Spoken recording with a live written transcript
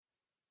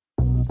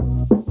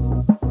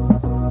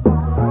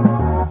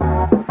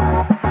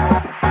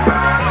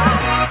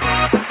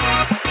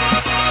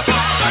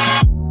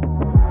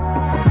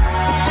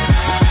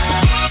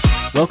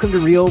welcome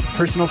to Real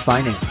Personal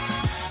Finance.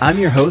 I'm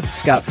your host,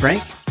 Scott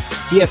Frank,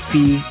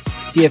 CFP,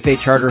 CFA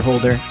charter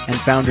holder, and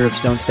founder of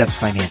Stone Steps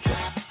Financial.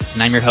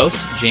 And I'm your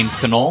host, James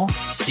Knoll,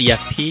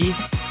 CFP,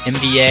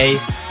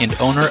 MBA, and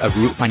owner of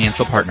Root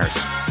Financial Partners.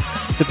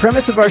 The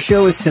premise of our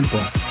show is simple.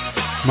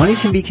 Money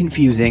can be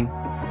confusing,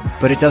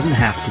 but it doesn't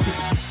have to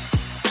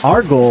be.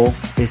 Our goal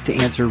is to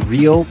answer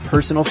real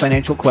personal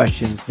financial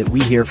questions that we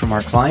hear from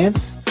our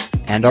clients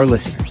and our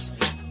listeners.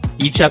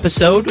 Each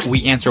episode,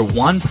 we answer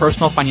one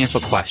personal financial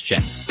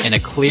question in a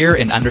clear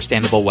and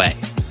understandable way.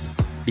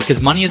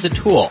 Because money is a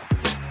tool,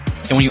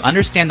 and when you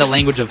understand the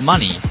language of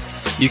money,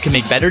 you can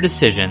make better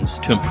decisions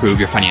to improve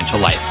your financial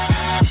life.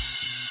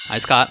 Hi,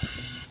 Scott. How's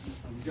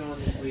it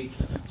going this week?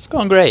 It's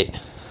going great.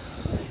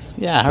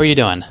 Yeah, how are you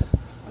doing?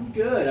 I'm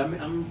good.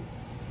 I'm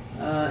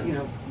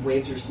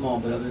waves are small,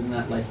 but other than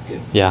that, life's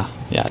good. Yeah,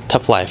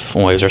 tough life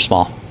when waves are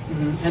small.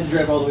 Mm-hmm. Had to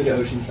drive all the way to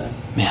Oceanside.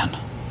 Man.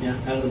 Yeah,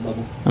 out of the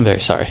bubble. I'm very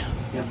sorry.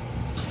 Yeah.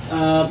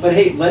 But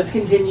hey, let's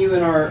continue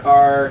in our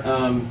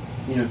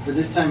for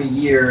this time of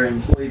year,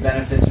 employee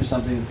benefits are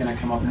something that's going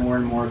to come up more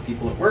and more with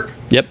people at work.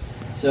 Yep.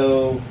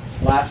 So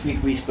last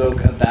week we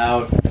spoke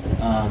about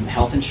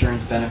health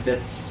insurance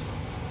benefits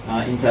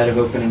inside of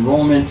open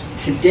enrollment.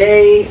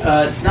 Today,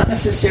 it's not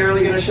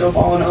necessarily going to show up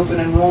all in open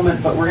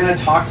enrollment, but we're going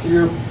to talk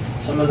through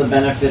some of the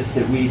benefits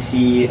that we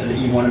see that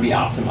you want to be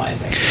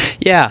optimizing.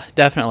 Yeah,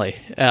 definitely.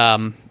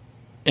 And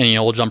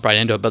we'll jump right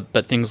into it.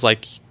 But things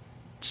like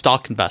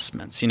stock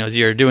investments, as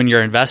you're doing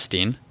your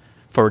investing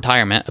for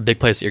retirement, a big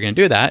place that you're going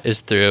to do that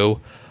is through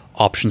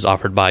options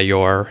offered by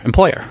your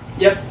employer.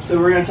 Yep. So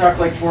we're going to talk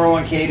like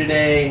 401k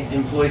today,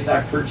 employee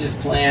stock purchase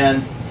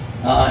plan,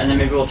 and then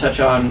maybe we'll touch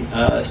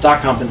on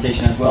stock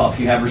compensation as well. If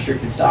you have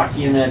restricted stock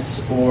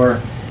units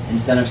or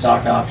incentive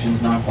stock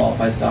options,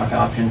 non-qualified stock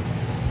options,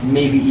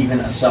 maybe even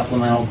a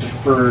supplemental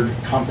deferred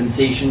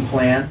compensation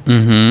plan.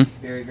 Mm-hmm.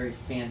 Very, very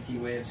fancy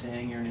way of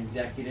saying you're an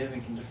executive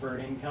and can defer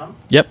income.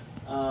 Yep.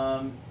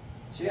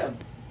 So yeah,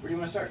 where do you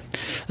want to start?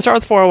 Let's start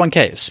with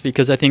 401ks,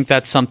 because I think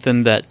that's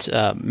something that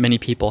many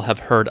people have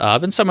heard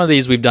of. And some of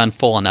these we've done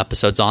full-on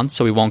episodes on,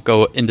 so we won't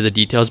go into the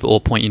details, but we'll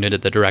point you into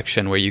the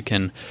direction where you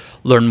can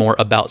learn more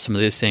about some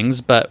of these things.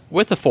 But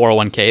with a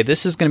 401k,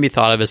 this is going to be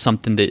thought of as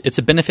something that it's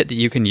a benefit that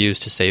you can use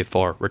to save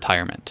for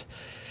retirement.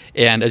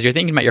 And as you're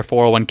thinking about your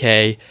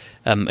 401k,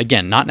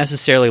 again, not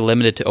necessarily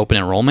limited to open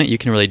enrollment. You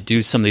can really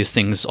do some of these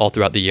things all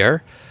throughout the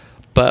year.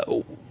 But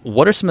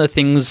what are some of the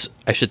things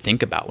I should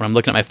think about when I'm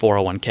looking at my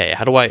 401k?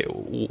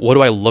 What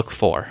do I look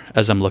for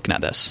as I'm looking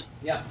at this?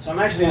 Yeah, so I'm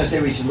actually going to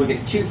say we should look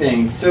at two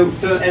things. So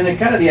and then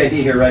kind of the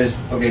idea here, right, is,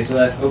 okay, so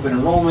that open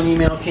enrollment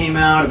email came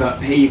out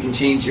about, hey, you can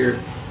change your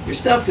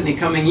stuff in the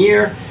coming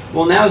year.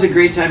 Well, now is a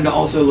great time to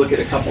also look at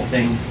a couple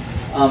things.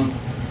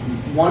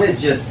 One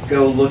is just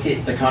go look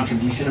at the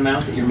contribution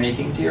amount that you're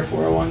making to your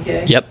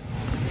 401k. Yep.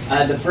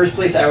 The first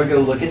place I would go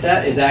look at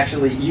that is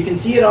actually, you can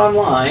see it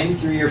online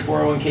through your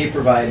 401k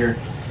provider,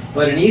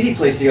 but an easy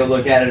place to go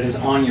look at it is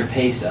on your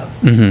pay stub.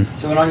 Mm-hmm.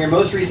 So on your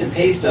most recent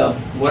pay stub,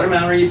 what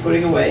amount are you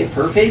putting away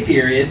per pay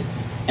period,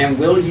 and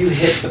will you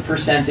hit the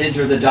percentage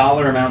or the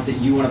dollar amount that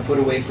you want to put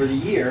away for the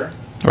year?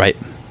 Right.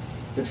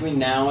 Between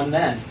now and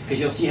then, because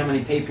you'll see how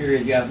many pay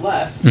periods you have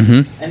left,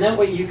 mm-hmm. and that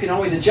way you can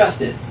always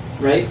adjust it,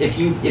 right? If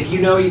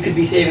you know you could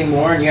be saving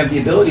more and you have the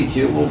ability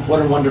to, well,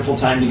 what a wonderful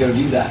time to go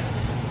do that.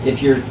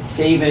 If you're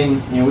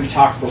saving, we've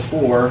talked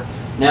before,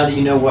 now that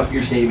you know what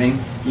you're saving,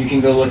 you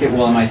can go look at,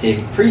 well, am I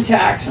saving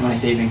pre-tax? Am I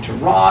saving to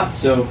Roth?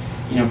 So,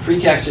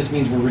 pre-tax just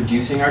means we're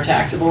reducing our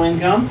taxable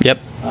income. Yep.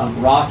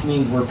 Roth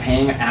means we're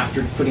putting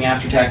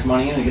after-tax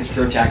money in, and it gets to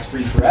grow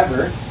tax-free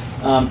forever.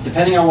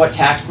 Depending on what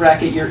tax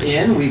bracket you're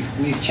in,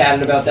 we've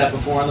chatted about that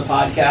before on the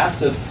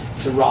podcast, of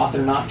to Roth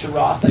or not to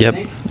Roth, I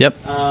think. Yep.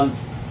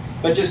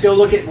 But just go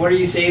look at what are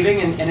you saving,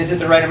 and is it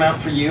the right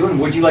amount for you, and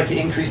would you like to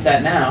increase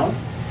that now?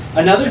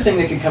 Another thing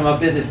that could come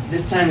up is if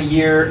this time of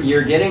year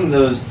you're getting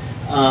those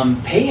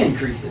pay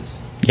increases.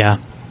 Yeah.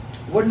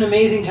 What an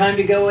amazing time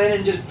to go in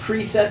and just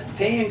preset the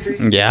pay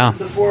increases. Yeah.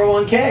 The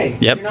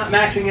 401k. Yep. You're not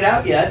maxing it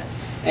out yet,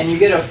 and you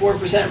get a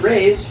 4%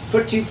 raise,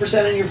 put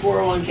 2% in your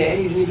 401k,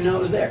 and you didn't even know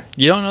it was there.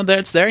 You don't know that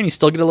it's there, and you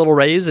still get a little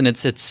raise, and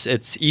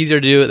it's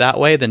easier to do it that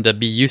way than to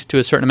be used to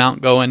a certain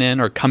amount going in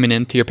or coming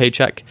into your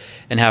paycheck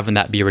and having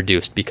that be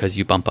reduced because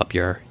you bump up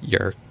your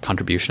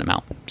contribution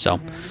amount.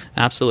 So,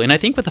 Absolutely. And I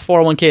think with the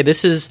 401k,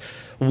 this is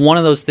one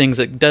of those things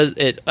that does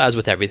it, as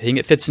with everything,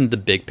 it fits into the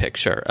big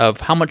picture of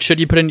how much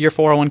should you put into your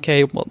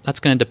 401k. Well, that's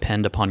going to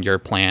depend upon your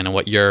plan and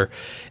what you're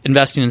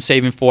investing and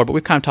saving for. But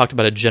we've kind of talked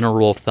about a general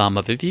rule of thumb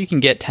of if you can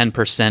get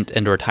 10%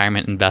 into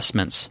retirement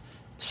investments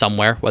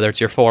somewhere, whether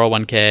it's your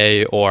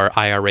 401k or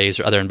IRAs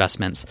or other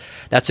investments,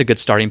 that's a good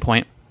starting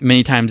point.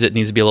 Many times it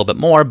needs to be a little bit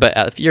more, but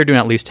if you're doing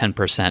at least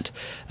 10%,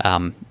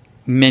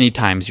 many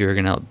times you're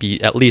going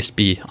to at least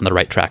be on the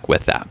right track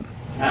with that.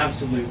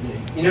 Absolutely.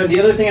 The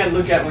other thing I'd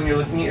look at when you're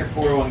looking at your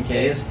 401k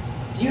is,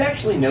 do you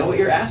actually know what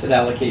your asset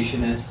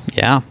allocation is?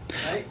 Yeah.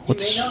 Right? You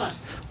may not.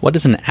 What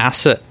is an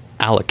asset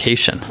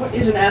allocation? What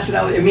is an asset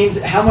allocation? It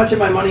means how much of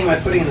my money am I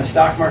putting in the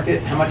stock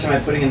market? How much am I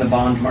putting in the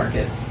bond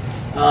market?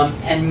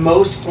 And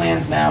most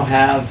plans now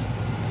have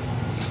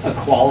a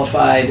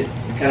qualified, I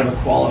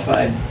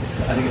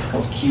think it's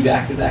called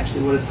QDAC is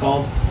actually what it's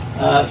called.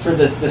 For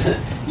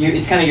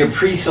it's kind of your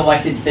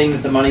pre-selected thing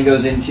that the money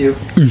goes into.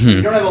 If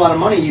you don't have a lot of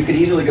money, you could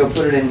easily go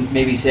put it in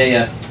maybe say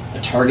a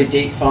target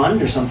date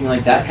fund or something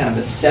like that, kind of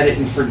a set it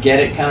and forget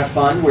it kind of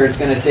fund where it's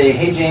going to say,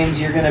 hey James,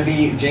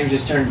 James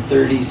just turned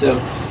 30, so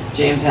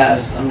James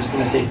has, I'm just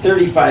going to say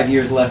 35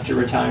 years left to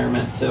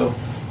retirement, so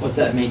what's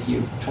that make you,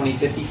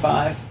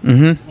 2055?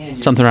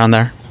 Something around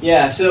there.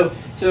 Yeah, so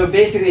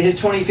basically his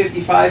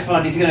 2055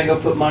 fund, he's going to go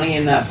put money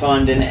in that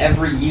fund, and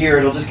every year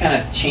it'll just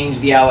kind of change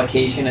the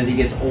allocation as he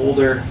gets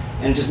older,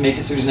 and it just makes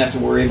it so he doesn't have to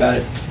worry about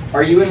it.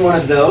 Are you in one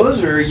of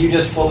those, or are you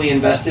just fully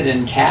invested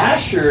in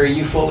cash, or are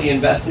you fully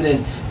invested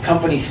in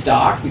company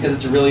stock because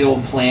it's a really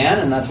old plan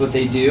and that's what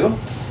they do?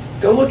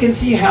 Go look and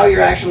see how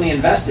you're actually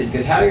invested,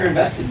 because how you're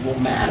invested will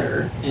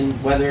matter in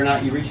whether or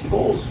not you reach the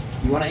goals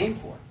you want to aim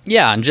for.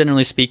 Yeah, and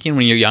generally speaking,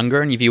 when you're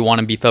younger and if you want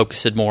to be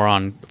focused more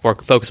on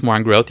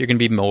growth, you're going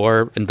to be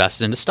more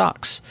invested into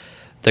stocks.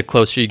 The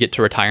closer you get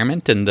to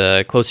retirement and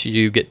the closer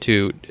you get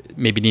to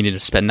maybe needing to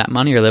spend that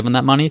money or live on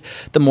that money,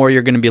 the more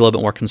you're going to be a little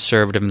bit more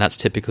conservative, and that's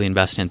typically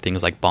investing in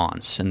things like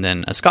bonds. And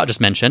then, as Scott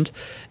just mentioned,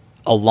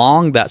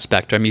 along that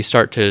spectrum, you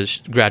start to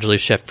gradually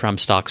shift from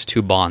stocks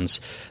to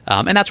bonds.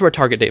 And that's where a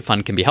target date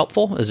fund can be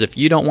helpful, is if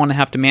you don't want to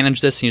have to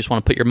manage this and you just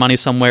want to put your money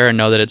somewhere and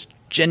know that it's,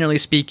 generally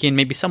speaking,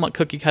 maybe somewhat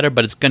cookie cutter,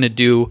 but it's going to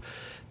do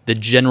the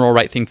general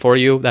right thing for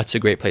you, that's a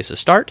great place to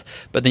start.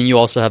 But then you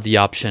also have the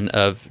option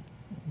of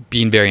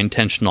being very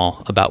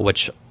intentional about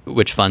which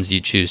funds you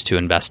choose to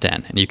invest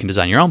in. And you can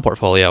design your own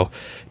portfolio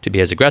to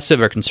be as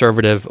aggressive or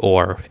conservative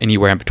or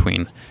anywhere in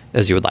between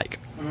as you would like.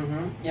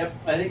 Yep,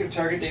 I think of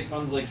target date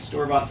funds like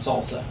store-bought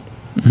salsa,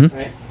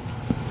 right?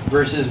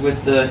 Versus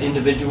with the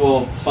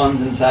individual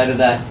funds inside of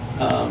that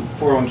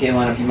 401k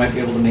lineup, you might be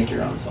able to make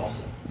your own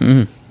salsa.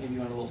 Maybe you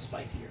want a little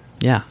spicier.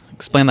 Yeah,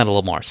 explain that a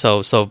little more.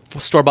 So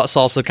store-bought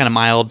salsa, kind of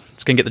mild.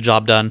 It's going to get the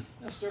job done.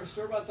 No,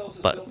 store-bought salsa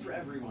is built for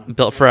everyone.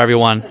 Built for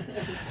everyone.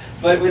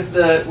 But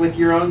with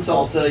your own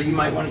salsa, you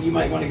might want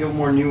to go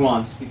more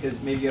nuanced, because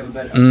maybe you have a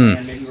better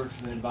plan. Maybe you work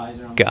with an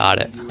advisor on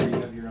Got it. Or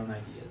you have your own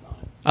ideas on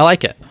it. I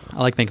like it.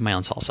 I like making my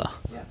own salsa.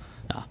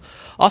 Yeah.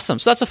 Awesome.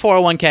 So that's a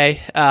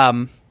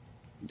 401k.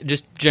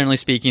 Just generally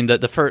speaking,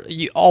 the first,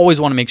 you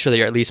always want to make sure that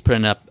you're at least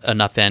putting up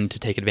enough in to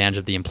take advantage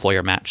of the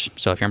employer match.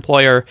 So if your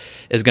employer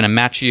is going to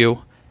match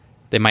you,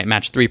 they might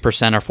match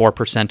 3% or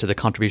 4% of the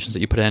contributions that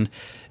you put in.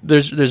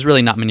 There's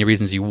really not many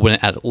reasons you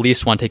wouldn't at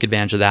least want to take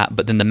advantage of that.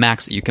 But then the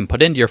max that you can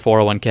put into your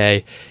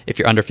 401k, if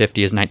you're under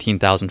 50, is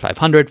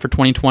 $19,500 for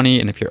 2020,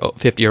 and if you're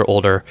 50 or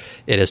older,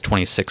 it is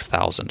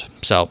 $26,000.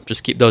 So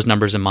just keep those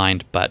numbers in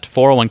mind. But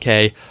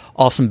 401k,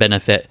 awesome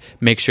benefit.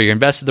 Make sure you're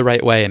invested the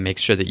right way, and make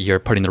sure that you're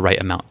putting the right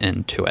amount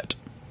into it.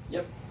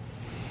 Yep.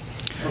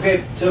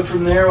 Okay, so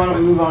from there, why don't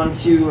we move on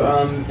to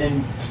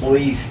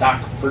employee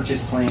stock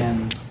purchase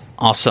plans?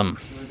 Awesome.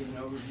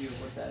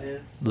 That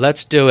is.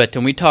 Let's do it.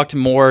 And we talked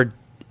more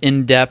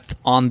in depth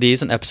on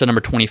these in episode number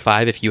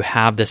 25 if you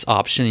have this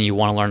option and you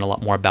want to learn a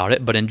lot more about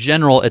it. But in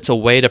general, it's a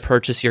way to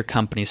purchase your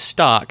company's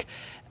stock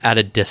at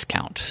a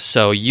discount.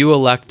 So you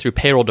elect through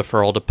payroll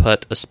deferral to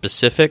put a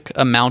specific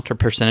amount or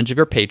percentage of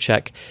your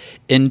paycheck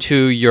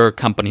into your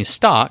company's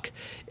stock.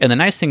 And the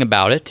nice thing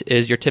about it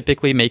is you're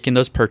typically making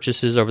those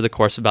purchases over the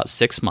course of about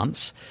 6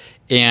 months.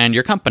 And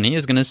your company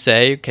is going to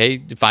say,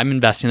 okay, if I'm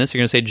investing in this,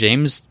 you're going to say,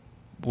 James,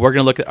 we're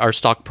going to look at our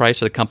stock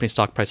price or the company's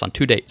stock price on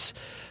 2 dates.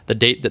 The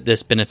date that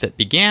this benefit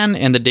began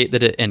and the date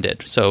that it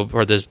ended. So,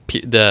 or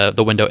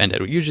the window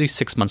ended, usually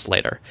 6 months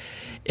later.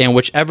 And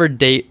whichever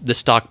date the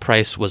stock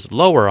price was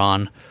lower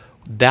on,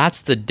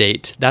 that's the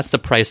date, that's the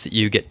price that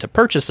you get to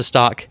purchase the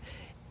stock.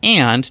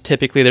 And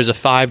typically there's a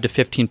 5 to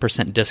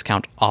 15%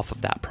 discount off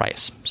of that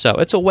price. So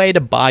it's a way to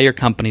buy your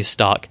company's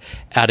stock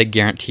at a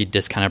guaranteed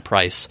discounted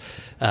price.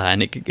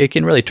 And it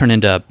can really turn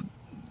into,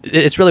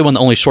 it's really one of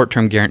the only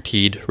short-term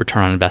guaranteed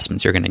return on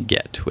investments you're going to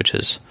get, which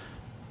is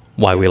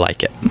why we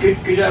like it.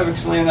 Good job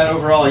explaining that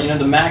overall. You know,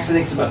 the max, I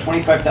think, is about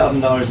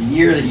 $25,000 a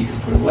year that you can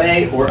put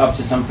away, or up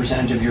to some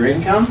percentage of your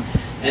income.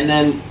 And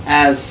then,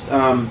 as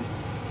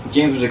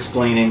James was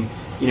explaining,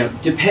 you know,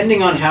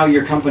 depending on how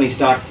your company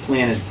stock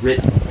plan is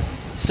written,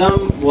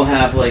 some will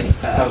have, like,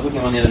 I was looking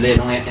at one the other day, it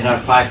had a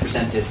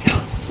 5%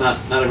 discount. It's not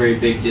a very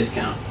big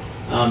discount.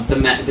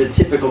 The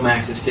typical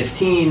max is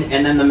 15,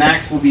 and then the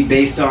max will be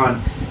based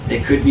on,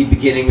 it could be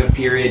beginning of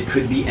period,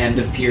 could be end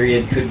of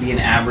period, could be an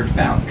average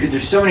balance.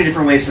 There's so many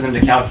different ways for them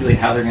to calculate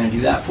how they're going to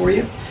do that for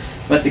you.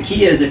 But the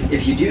key is,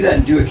 if you do that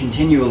and do it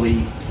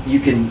continually, you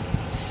can,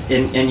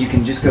 and you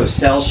can just go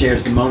sell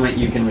shares the moment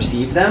you can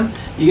receive them.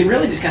 You can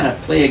really just kind of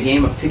play a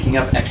game of picking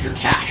up extra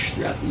cash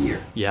throughout the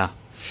year. Yeah.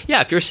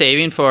 Yeah, if you're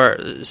saving for,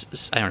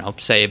 I don't know,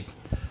 say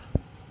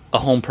a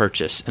home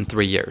purchase in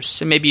 3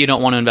 years, and maybe you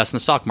don't want to invest in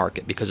the stock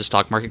market because the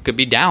stock market could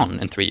be down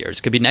in 3 years,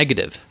 it could be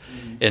negative,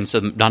 and so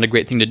not a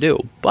great thing to do.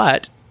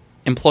 But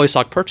employee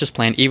stock purchase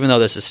plan, even though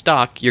this is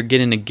stock, you're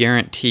getting a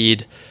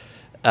guaranteed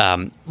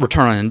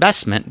return on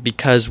investment,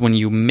 because when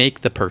you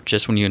make the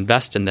purchase, when you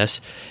invest in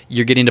this,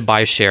 you're getting to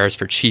buy shares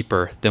for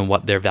cheaper than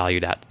what they're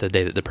valued at the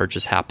day that the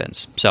purchase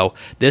happens. So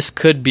this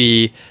could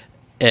be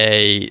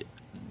a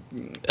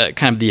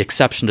kind of the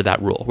exception to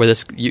that rule, where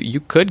this you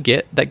could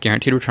get that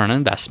guaranteed return on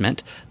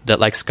investment that,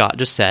 like Scott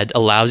just said,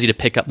 allows you to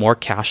pick up more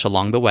cash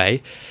along the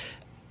way,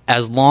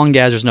 as long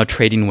as there's no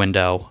trading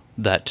window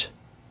that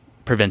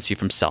prevents you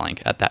from selling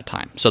at that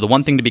time. So the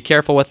one thing to be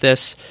careful with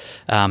this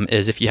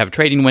is if you have a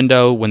trading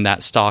window, when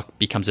that stock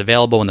becomes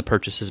available, when the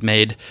purchase is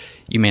made,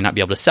 you may not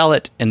be able to sell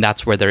it, and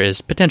that's where there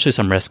is potentially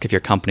some risk if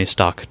your company's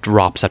stock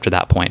drops after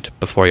that point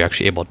before you're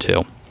actually able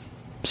to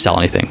sell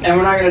anything. And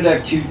we're not going to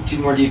dive too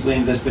more deeply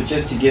into this, but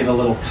just to give a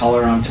little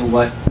color onto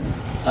what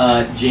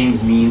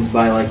James means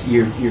by like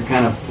you're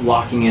kind of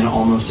locking in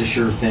almost a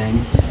sure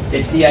thing.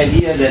 It's the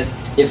idea that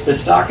if the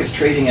stock is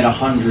trading at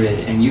 100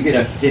 and you get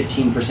a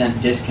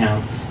 15%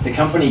 discount, the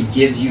company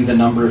gives you the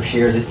number of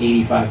shares at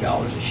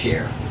 $85 a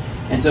share.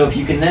 And so if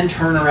you can then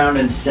turn around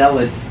and sell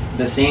it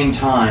the same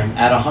time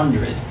at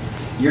 100,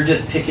 you're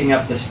just picking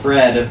up the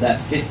spread of that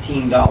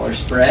 $15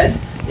 spread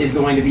is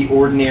going to be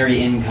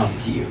ordinary income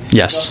to you. So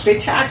yes. You pay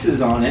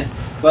taxes on it,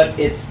 but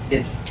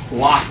it's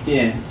locked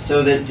in.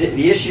 So that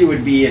the issue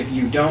would be if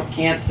you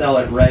can't sell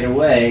it right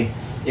away,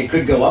 it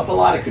could go up a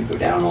lot, it could go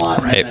down a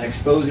lot, right. And that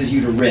exposes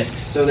you to risks.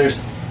 So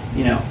there's,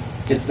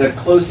 it's the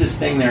closest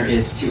thing there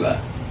is to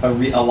a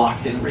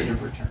locked-in rate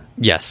of return.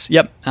 Yes.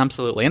 Yep.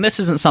 Absolutely. And this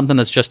isn't something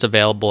that's just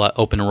available at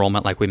open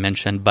enrollment, like we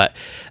mentioned, but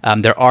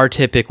there are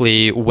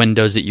typically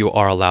windows that you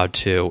are allowed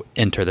to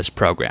enter this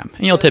program,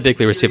 and you'll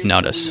typically receive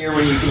notice. Year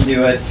when you can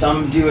do it.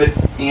 Some do it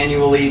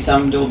annually.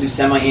 Some will do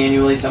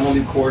semi-annually. Some will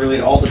do quarterly.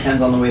 It all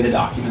depends on the way the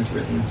document's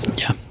written. So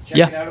check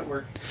it out at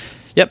work.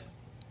 Yep.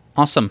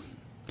 Awesome.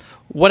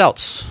 What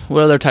else?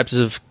 What other types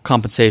of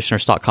compensation or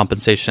stock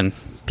compensation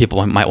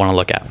people might want to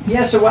look at?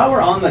 Yeah, so while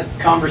we're on the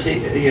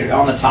conversation,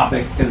 on the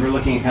topic, because we're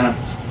looking at kind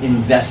of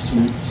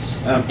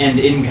investments and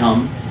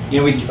income,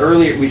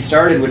 we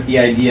started with the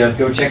idea of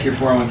go check your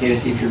 401k to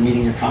see if you're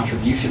meeting your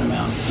contribution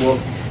amounts.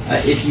 Well,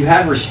 if you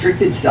have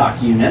restricted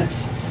stock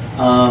units,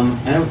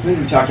 I don't think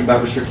we've talked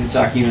about restricted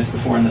stock units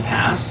before in the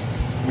past.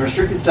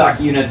 Restricted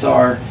stock units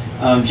are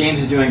James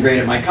is doing great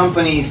at my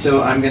company,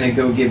 so I'm going to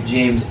go give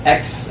James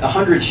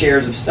 100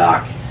 shares of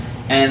stock,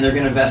 and they're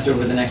going to vest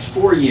over the next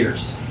 4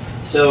 years.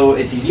 So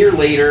it's a year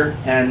later,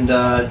 and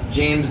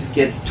James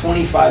gets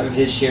 25 of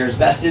his shares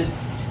vested.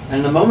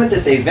 And the moment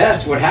that they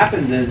vest, what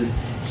happens is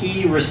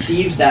he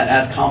receives that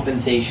as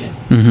compensation.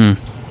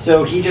 Mm-hmm.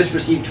 So he just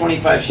received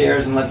 25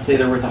 shares, and let's say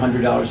they're worth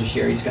 $100 a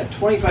share. He's got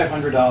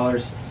 $2,500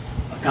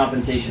 of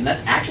compensation.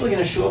 That's actually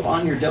going to show up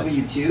on your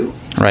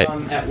W-2 right.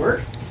 At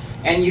work.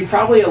 And you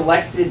probably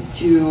elected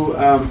to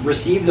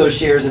receive those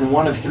shares in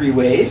one of three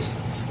ways.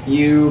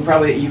 You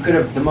could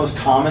have, the most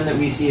common that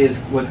we see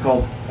is what's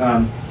called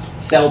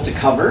sell to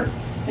cover.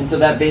 And so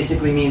that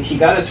basically means he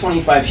got his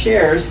 25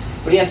 shares,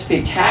 but he has to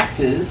pay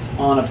taxes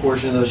on a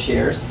portion of those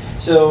shares.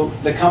 So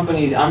the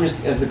companies,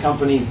 as the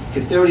company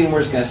custodian, we're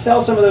just going to sell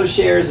some of those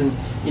shares, and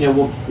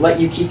we'll let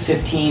you keep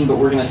 15, but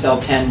we're going to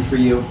sell 10 for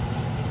you.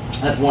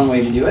 That's one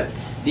way to do it.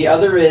 The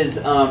other is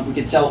we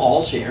could sell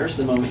all shares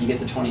the moment you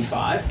get the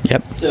 25.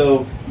 Yep.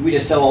 So we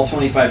just sell all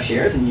 25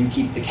 shares, and you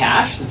keep the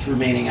cash that's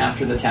remaining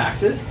after the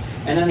taxes.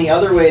 And then the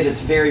other way that's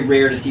very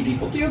rare to see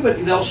people do, but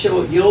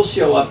you'll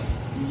show up.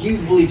 You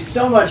believe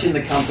so much in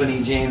the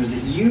company, James,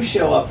 that you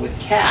show up with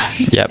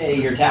cash to pay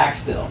your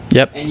tax bill.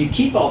 Yep. And you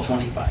keep all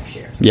 25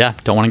 shares. Yeah,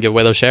 don't want to give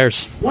away those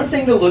shares. One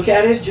thing to look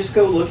at is just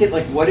go look at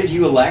what did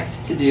you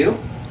elect to do,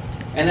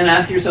 and then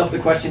ask yourself the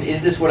question,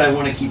 is this what I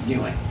want to keep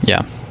doing?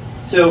 Yeah.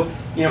 So,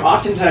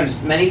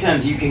 many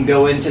times you can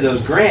go into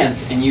those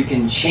grants and you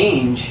can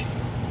change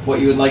what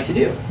you would like to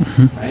do,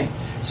 mm-hmm. right?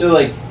 So,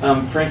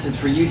 for instance,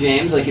 for you,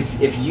 James,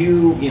 if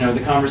you,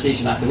 the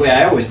conversation, the way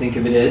I always think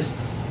of it is,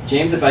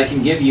 James, if I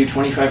can give you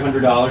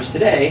 $2,500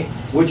 today,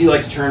 would you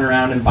like to turn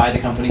around and buy the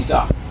company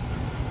stock?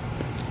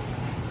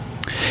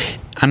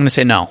 I'm going to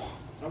say no.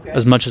 Okay.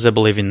 As much as I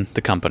believe in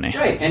the company.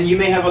 Right, and you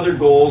may have other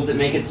goals that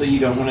make it so you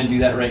don't want to do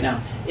that right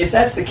now. If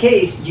that's the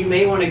case, you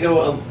may want to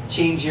go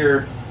change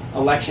your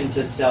election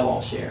to sell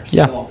all shares,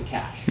 sell all the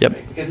cash. Yep.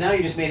 Right? Because now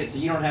you just made it so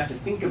you don't have to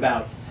think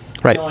about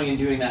right. going and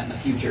doing that in the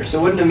future.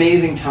 So what an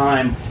amazing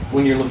time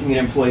when you're looking at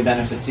employee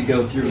benefits to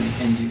go through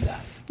and do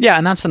that. Yeah,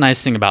 and that's the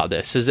nice thing about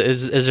this is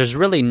there's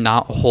really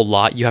not a whole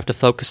lot you have to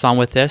focus on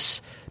with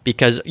this,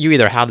 because you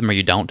either have them or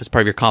you don't. It's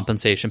part of your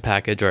compensation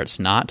package or it's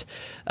not.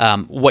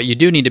 What you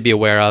do need to be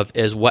aware of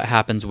is what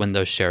happens when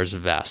those shares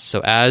vest.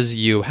 So as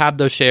you have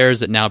those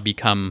shares that now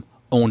become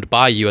owned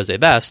by you as they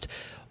vest,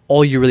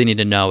 all you really need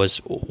to know is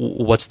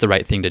what's the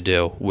right thing to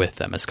do with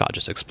them, as Scott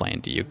just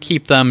explained. Do you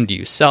keep them? Do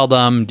you sell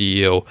them? Do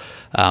you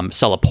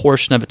sell a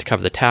portion of it to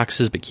cover the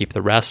taxes but keep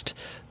the rest?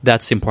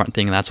 That's the important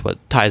thing, and that's what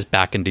ties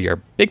back into your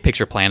big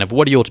picture plan of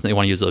what do you ultimately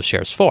want to use those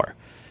shares for.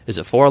 Is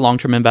it for a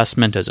long-term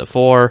investment? Is it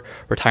for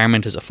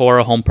retirement? Is it for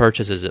a home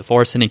purchase? Is it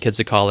for sending kids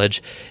to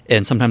college?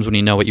 And sometimes when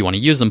you know what you want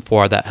to use them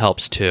for, that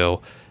helps you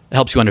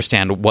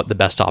understand what the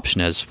best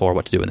option is for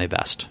what to do when they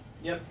vest.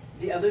 Yep.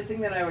 The other thing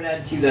that I would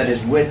add to that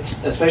is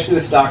especially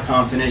with stock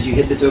comp, and as you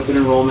hit this open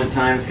enrollment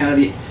time, it's kind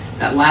of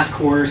that last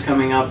quarter is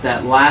coming up.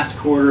 That last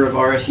quarter of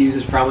RSUs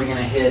is probably going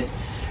to hit.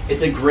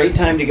 It's a great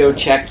time to go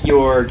check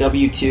your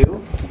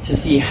W-2 to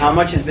see how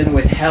much has been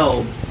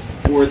withheld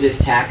for this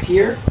tax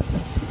year,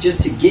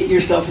 just to get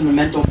yourself in the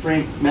mental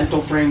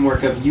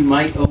framework of you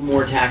might owe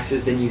more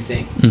taxes than you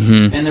think.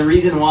 Mm-hmm. And the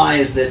reason why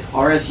is that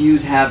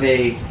RSUs have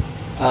a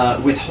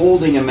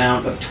withholding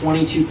amount of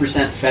 22%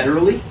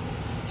 federally.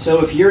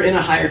 So if you're in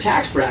a higher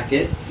tax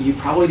bracket, you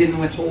probably didn't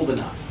withhold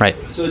enough. Right.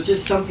 So it's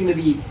just something to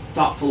be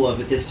thoughtful of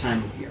at this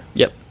time of year.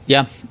 Yep.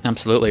 Yeah,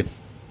 absolutely.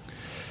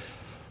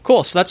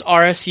 Cool. So that's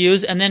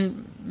RSUs. And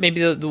then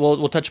maybe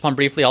we'll touch upon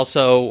briefly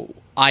also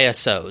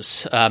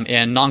ISOs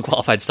and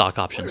non-qualified stock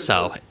options.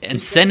 So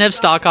incentive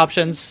stock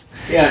options.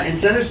 Yeah,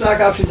 incentive stock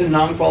options and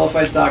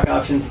non-qualified stock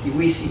options.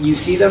 You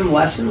see them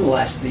less and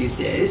less these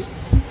days.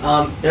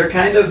 They're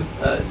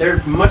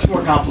they're much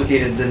more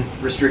complicated than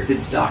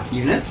restricted stock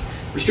units.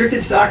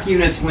 Restricted stock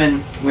units,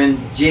 when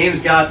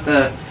James got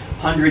the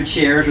 100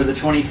 shares or the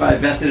 25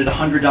 vested at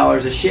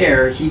 $100 a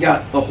share, he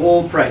got the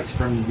whole price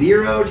from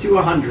 0 to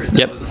 100.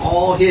 That was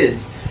all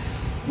his.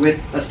 With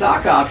a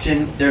stock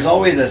option, there's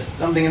always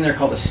something in there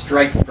called a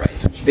strike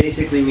price, which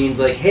basically means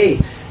like,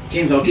 hey,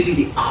 James, I'll give you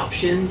the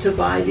option to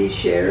buy these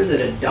shares at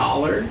 $1.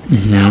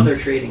 Mm-hmm. Now they're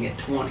trading at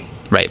 20.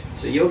 Right.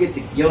 So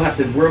you'll have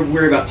to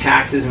worry about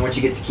taxes and what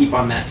you get to keep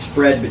on that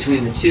spread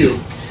between the two.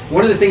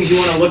 One of the things you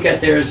want to look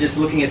at there is just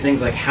looking at things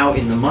like how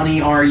in the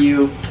money are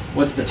you,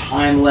 what's the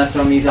time left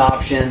on these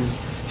options,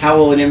 how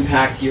will it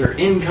impact your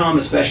income,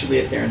 especially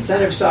if they're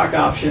incentive stock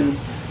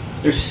options.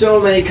 There's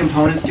so many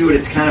components to it,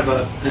 it's kind of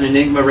an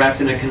enigma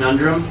wrapped in a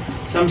conundrum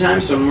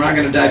sometimes, so we're not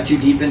going to dive too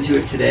deep into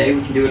it today.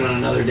 We can do it on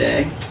another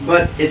day.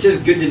 But it's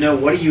just good to know,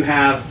 what do you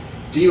have?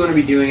 Do you want to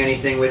be doing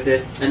anything with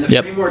it? And the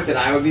framework that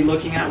I would be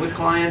looking at with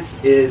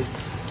clients is,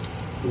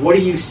 what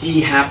do you see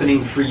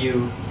happening for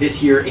you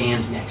this year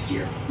and next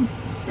year?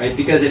 Right?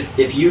 Because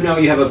if you know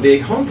you have a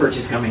big home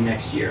purchase coming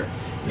next year,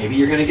 maybe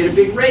you're going to get a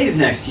big raise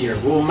next year.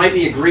 Well, it might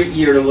be a great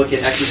year to look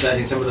at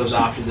exercising some of those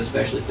options,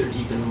 especially if they're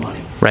deep in the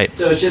money. Right.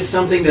 So it's just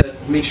something to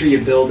make sure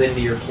you build into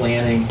your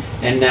planning.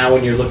 And now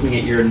when you're looking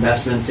at your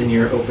investments in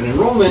your open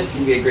enrollment, it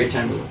can be a great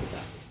time to look at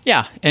that.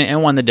 Yeah,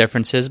 and one of the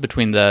differences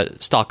between the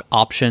stock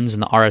options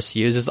and the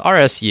RSUs is the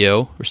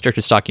RSU,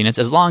 restricted stock units,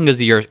 as long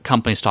as your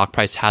company stock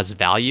price has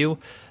value,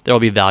 there will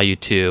be value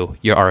to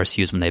your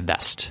RSUs when they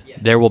vest.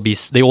 Yes. They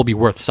will be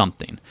worth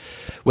something.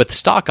 With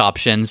stock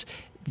options,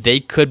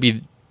 they could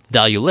be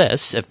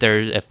valueless if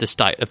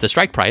the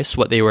strike price,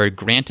 what they were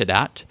granted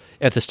at,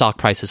 if the stock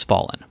price has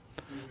fallen.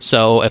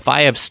 So if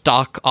I have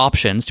stock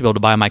options to be able to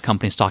buy my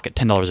company stock at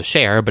 $10 a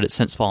share, but it's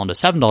since fallen to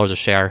 $7 a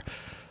share,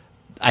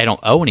 I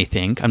don't owe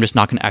anything. I'm just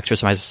not going to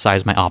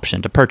exercise my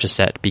option to purchase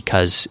it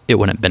because it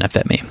wouldn't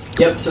benefit me.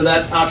 Yep, so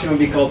that option would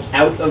be called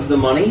out of the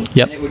money.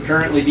 Yep. And it would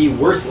currently be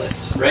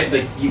worthless, right?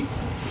 Like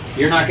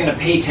you're not going to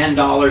pay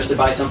 $10 to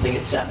buy something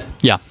at $7.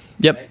 Yeah.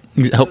 Yep.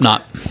 Right? I hope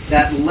not.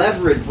 That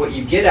leverage, what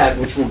you get at,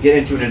 which we'll get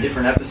into in a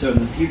different episode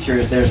in the future,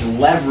 is there's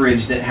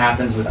leverage that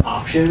happens with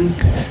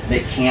options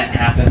that can't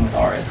happen with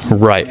RSUs.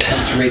 Right. When it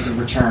comes to rates of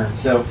return.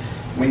 So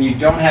when you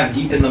don't have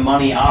deep in the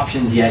money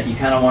options yet, you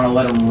kind of want to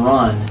let them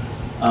run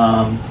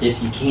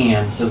if you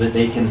can, so that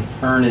they can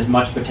earn as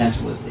much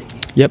potential as they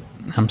can. Yep,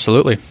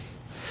 absolutely.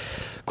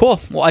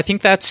 Cool. Well, I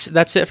think that's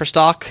it for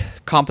stock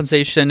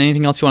compensation.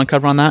 Anything else you want to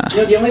cover on that?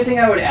 The only thing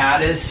I would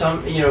add is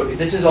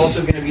this is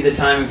also going to be the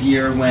time of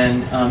year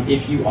when,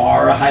 if you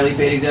are a highly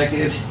paid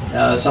executive,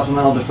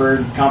 supplemental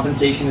deferred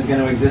compensation is going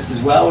to exist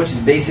as well, which is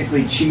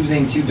basically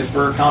choosing to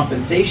defer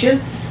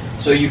compensation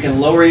so you can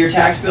lower your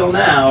tax bill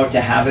now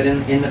to have it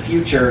in the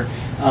future.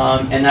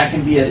 And that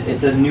can be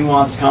it's a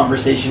nuanced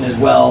conversation as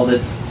well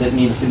that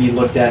needs to be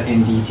looked at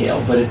in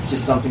detail. But it's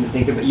just something to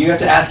think about. You have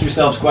to ask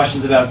yourselves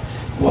questions about,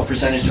 what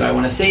percentage do I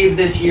want to save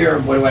this year?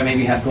 What do I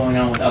maybe have going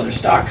on with other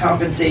stock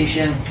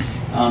compensation?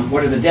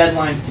 What are the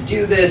deadlines to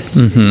do this?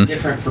 Mm-hmm. Is it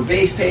different for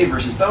base pay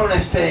versus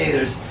bonus pay?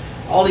 There's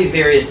all these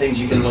various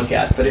things you can look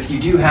at. But if you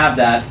do have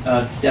that,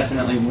 it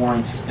definitely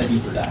warrants a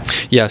deeper dive.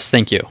 Yes,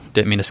 thank you.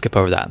 Didn't mean to skip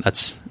over that.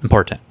 That's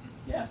important.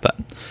 Yeah. But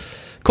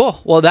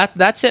cool. Well,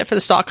 that's it for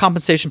the stock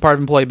compensation part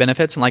of employee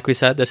benefits. And like we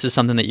said, this is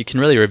something that you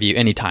can really review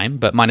anytime,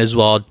 but might as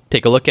well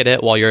take a look at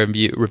it while you're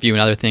reviewing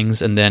other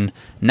things. And then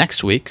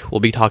next week, we'll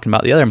be talking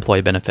about the other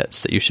employee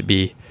benefits that you should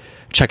be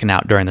checking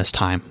out during this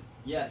time.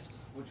 Yes.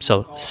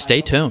 So stay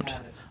tuned.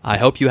 I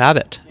hope you have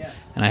it. Yes.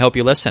 And I hope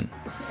you listen.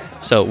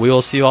 So we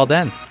will see you all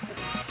then.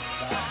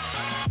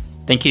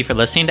 Thank you for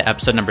listening to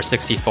episode number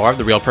 64 of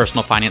the Real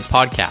Personal Finance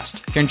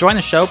Podcast. If you're enjoying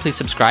the show, please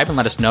subscribe and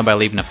let us know by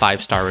leaving a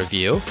 5-star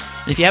review.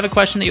 And if you have a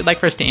question that you'd like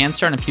for us to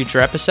answer in a future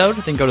episode,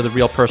 then go to the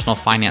Real Personal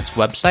Finance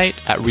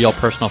website at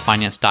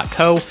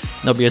realpersonalfinance.co. And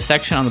there'll be a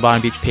section on the bottom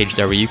of each page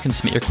there where you can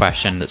submit your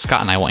question that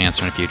Scott and I will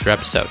answer in a future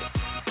episode.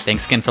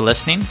 Thanks again for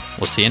listening.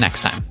 We'll see you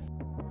next time.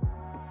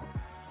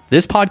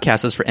 This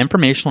podcast is for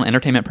informational and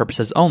entertainment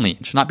purposes only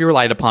and should not be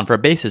relied upon for a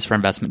basis for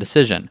investment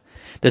decision.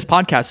 This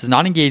podcast is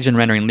not engaged in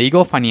rendering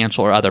legal,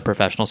 financial, or other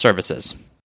professional services.